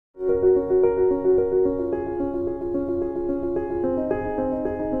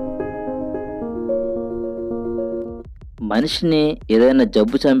మనిషిని ఏదైనా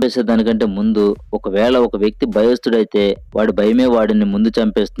జబ్బు చంపేసే దానికంటే ముందు ఒకవేళ ఒక వ్యక్తి భయస్థుడైతే వాడి భయమే వాడిని ముందు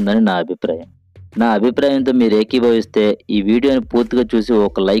చంపేస్తుందని నా అభిప్రాయం. నా అభిప్రాయంతో మీరు ఏకీభవిస్తే ఈ వీడియోని పూర్తిగా చూసి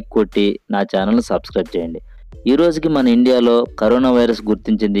ఒక లైక్ కొట్టి నా ఛానల్ని సబ్స్క్రైబ్ చేయండి. ఈ రోజుకి మన ఇండియాలో కరోనా వైరస్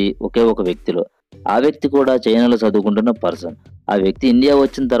గుర్తించింది ఒకే ఒక వ్యక్తిలో. ఆ వ్యక్తి కూడా చైనాలో చదువుకుంటున్న పర్సన్. ఆ వ్యక్తి ఇండియా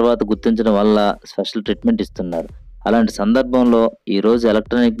వచ్చిన తర్వాత గుర్తించడం వల్ల స్పెషల్ ట్రీట్మెంట్ ఇస్తున్నారు. అలాంటి సందర్భంలో ఈరోజు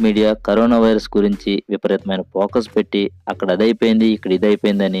ఎలక్ట్రానిక్ మీడియా కరోనా వైరస్ గురించి విపరీతమైన ఫోకస్ పెట్టి అక్కడ అదైపోయింది ఇక్కడ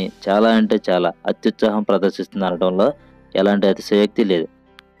ఇదైపోయిందని చాలా అంటే చాలా అత్యుత్సాహం ప్రదర్శిస్తుంది అనడంలో ఎలాంటి అతిశయోక్తి లేదు.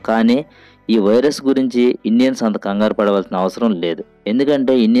 కానీ ఈ వైరస్ గురించి ఇండియన్స్ అంత కంగారు పడవలసిన అవసరం లేదు.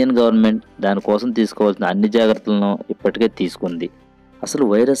 ఎందుకంటే ఇండియన్ గవర్నమెంట్ దానికోసం తీసుకోవాల్సిన అన్ని జాగ్రత్తలను ఇప్పటికే తీసుకుంది. అసలు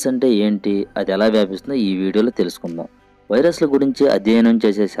వైరస్ అంటే ఏంటి, అది ఎలా వ్యాపిస్తుందో ఈ వీడియోలో తెలుసుకుందాం. వైరస్ల గురించి అధ్యయనం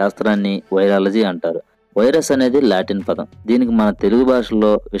చేసే శాస్త్రాన్ని వైరాలజీ అంటారు. వైరస్ అనేది లాటిన్ పదం. దీనికి మన తెలుగు భాషలో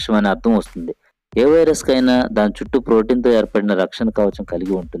విషం అనే అర్థం వస్తుంది. ఏ వైరస్ కైనా దాని చుట్టూ ప్రోటీన్తో ఏర్పడిన రక్షణ కవచం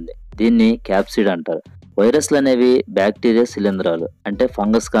కలిగి ఉంటుంది. దీన్ని క్యాప్సిడ్ అంటారు. వైరస్లు అనేవి బ్యాక్టీరియా శిలీంధ్రాలు అంటే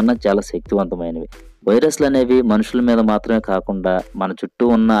ఫంగస్ కన్నా చాలా శక్తివంతమైనవి. వైరస్లు అనేవి మనుషుల మీద మాత్రమే కాకుండా మన చుట్టూ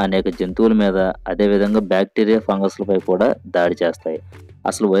ఉన్న అనేక జంతువుల మీద, అదేవిధంగా బ్యాక్టీరియా ఫంగస్లపై కూడా దాడి చేస్తాయి.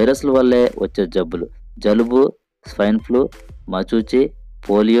 అసలు వైరస్ల వల్లే వచ్చే జబ్బులు జలుబు, swine flu, మచూచి,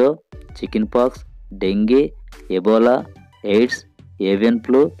 polio, chicken pox, dengue, Ebola, AIDS, avian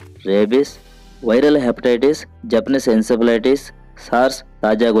flu, rabies, viral hepatitis, Japanese encephalitis, sirs,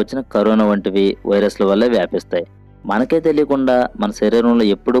 తాజాగా వచ్చిన కరోనా వంటివి వైరస్ల వల్లే వ్యాపిస్తాయి. మనకే తెలియకుండా మన శరీరంలో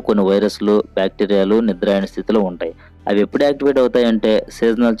ఎప్పుడూ కొన్ని వైరస్లు, బ్యాక్టీరియాలు నిద్రాయణ స్థితిలో ఉంటాయి. అవి ఎప్పుడు యాక్టివేట్ అవుతాయంటే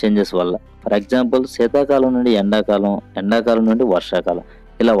సీజనల్ చేంజెస్ వల్ల. ఫర్ ఎగ్జాంపుల్ శీతాకాలం నుండి ఎండాకాలం, ఎండాకాలం నుండి వర్షాకాలం.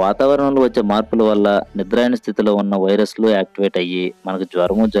 ఇలా వాతావరణంలో వచ్చే మార్పుల వల్ల నిద్రాయణ స్థితిలో ఉన్న వైరస్లు యాక్టివేట్ అయ్యి మనకు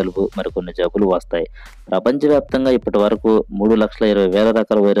జ్వరము, జలుబు, మరికొన్ని జబ్బులు వస్తాయి. ప్రపంచవ్యాప్తంగా ఇప్పటి వరకు 3,20,000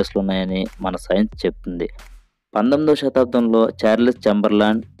 రకాల వైరస్లు ఉన్నాయని మన సైన్స్ చెప్తుంది. 19వ శతాబ్దంలో చార్లెస్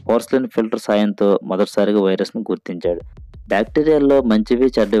చంబర్లాండ్ పోర్సిలిన్ ఫిల్టర్ సాయంతో మొదటిసారిగా వైరస్ను గుర్తించాడు. బ్యాక్టీరియాల్లో మంచివి,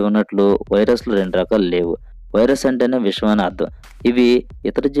 చెడ్డవి ఉన్నట్లు వైరస్లు 2 రకాలు లేవు. వైరస్ అంటేనే విషం అని అర్థం. ఇవి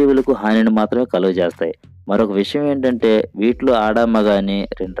ఇతర జీవులకు హానిని మాత్రమే కలుగజేస్తాయి. మరొక విషయం ఏంటంటే వీటిలో ఆడ, మగ అని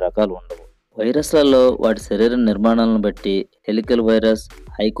 2 రకాలు ఉండవు. వైరస్లలో వాటి శరీర నిర్మాణాలను బట్టి helical virus,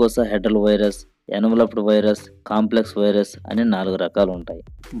 ఐకోసాహెడ్రల్ virus, enveloped virus, complex virus అని 4 రకాలు ఉంటాయి.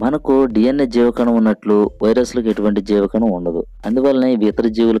 మనకు డిఎన్ఏ జీవకణం ఉన్నట్లు వైరస్లకు ఎటువంటి జీవకణం ఉండదు. అందువలన ఇవి ఇతర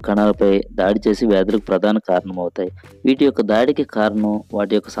జీవుల కణాలపై దాడి చేసి వ్యాధులకు ప్రధాన కారణమవుతాయి. వీటి యొక్క దాడికి కారణం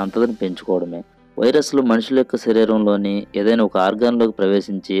వాటి యొక్క సంతతిని పెంచుకోవడమే. వైరస్లు మనుషుల యొక్క శరీరంలోని ఏదైనా ఒక ఆర్గాన్లోకి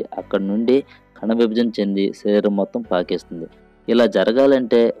ప్రవేశించి అక్కడి నుండి కణ విభజన చెంది శరీరం మొత్తం పాకేస్తుంది. ఇలా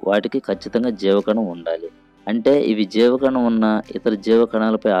జరగాలంటే వాటికి ఖచ్చితంగా జీవకణం ఉండాలి. అంటే ఇవి జీవకణం ఉన్న ఇతర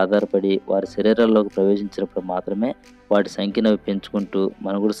జీవకణాలపై ఆధారపడి వారి శరీరాల్లోకి ప్రవేశించినప్పుడు మాత్రమే వాటి సంఖ్యను పెంచుకుంటూ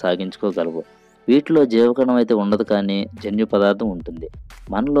మనుగడ సాగించుకోగలవు. వీటిలో జీవకణం అయితే ఉండదు, కానీ జన్యు పదార్థం ఉంటుంది.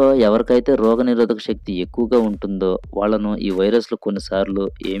 మనలో ఎవరికైతే రోగనిరోధక శక్తి ఎక్కువగా ఉంటుందో వాళ్ళను ఈ వైరస్లు కొన్నిసార్లు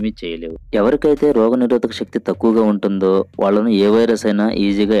ఏమీ చేయలేవు. ఎవరికైతే రోగనిరోధక శక్తి తక్కువగా ఉంటుందో వాళ్ళను ఏ వైరస్ అయినా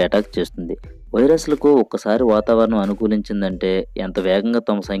ఈజీగా అటాక్ చేస్తుంది. వైరస్లకు ఒక్కసారి వాతావరణం అనుకూలించిందంటే ఎంత వేగంగా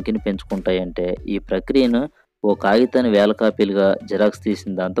తమ సంఖ్యను పెంచుకుంటాయంటే ఈ ప్రక్రియను ఓ కాగితాన్ని 1000 కాపీలుగా జిరాక్స్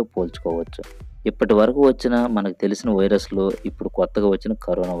తీసిన దాంతో పోల్చుకోవచ్చు. ఇప్పటి వరకు వచ్చిన మనకు తెలిసిన వైరస్లు, ఇప్పుడు కొత్తగా వచ్చిన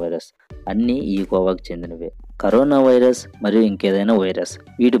కరోనా వైరస్ అన్నీ ఈ కోవాకు చెందినవే. కరోనా వైరస్ మరియు ఇంకేదైనా వైరస్,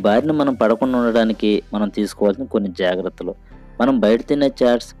 వీటి బారిన మనం పడకుండా ఉండడానికి మనం తీసుకోవాల్సిన కొన్ని జాగ్రత్తలు. మనం బయట తినే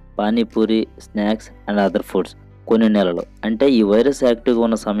charts, panipuri, snacks and other foods కొన్ని నెలలు అంటే ఈ వైరస్ యాక్టివ్గా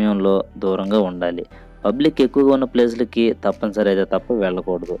ఉన్న సమయంలో దూరంగా ఉండాలి. పబ్లిక్ ఎక్కువగా ఉన్న ప్లేస్లకి తప్పనిసరి అయితే తప్ప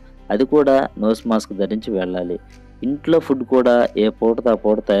వెళ్ళకూడదు. అది కూడా నోస్ మాస్క్ ధరించి వెళ్ళాలి. ఇంట్లో ఫుడ్ కూడా ఏ పూటతో ఆ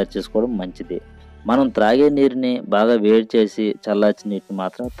పూట తయారు చేసుకోవడం మంచిది. మనం త్రాగే నీరుని బాగా వేడి చేసి చల్లార్చిన నీటిని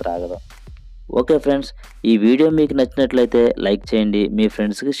మాత్రం త్రాగదాం. ఓకే ఫ్రెండ్స్, ఈ వీడియో మీకు నచ్చినట్లయితే లైక్ చేయండి, మీ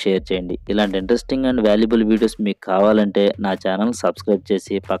ఫ్రెండ్స్కి షేర్ చేయండి. ఇలాంటి ఇంట్రెస్టింగ్ అండ్ వాల్యుబుల్ వీడియోస్ మీకు కావాలంటే నా ఛానల్ సబ్స్క్రైబ్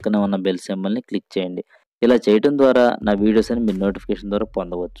చేసి పక్కనే ఉన్న బెల్ సింబల్ని క్లిక్ చేయండి. ఇలా చేయడం ద్వారా నా వీడియోస్ అని మీరు నోటిఫికేషన్ ద్వారా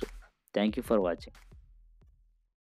పొందవచ్చు. Thank you for watching.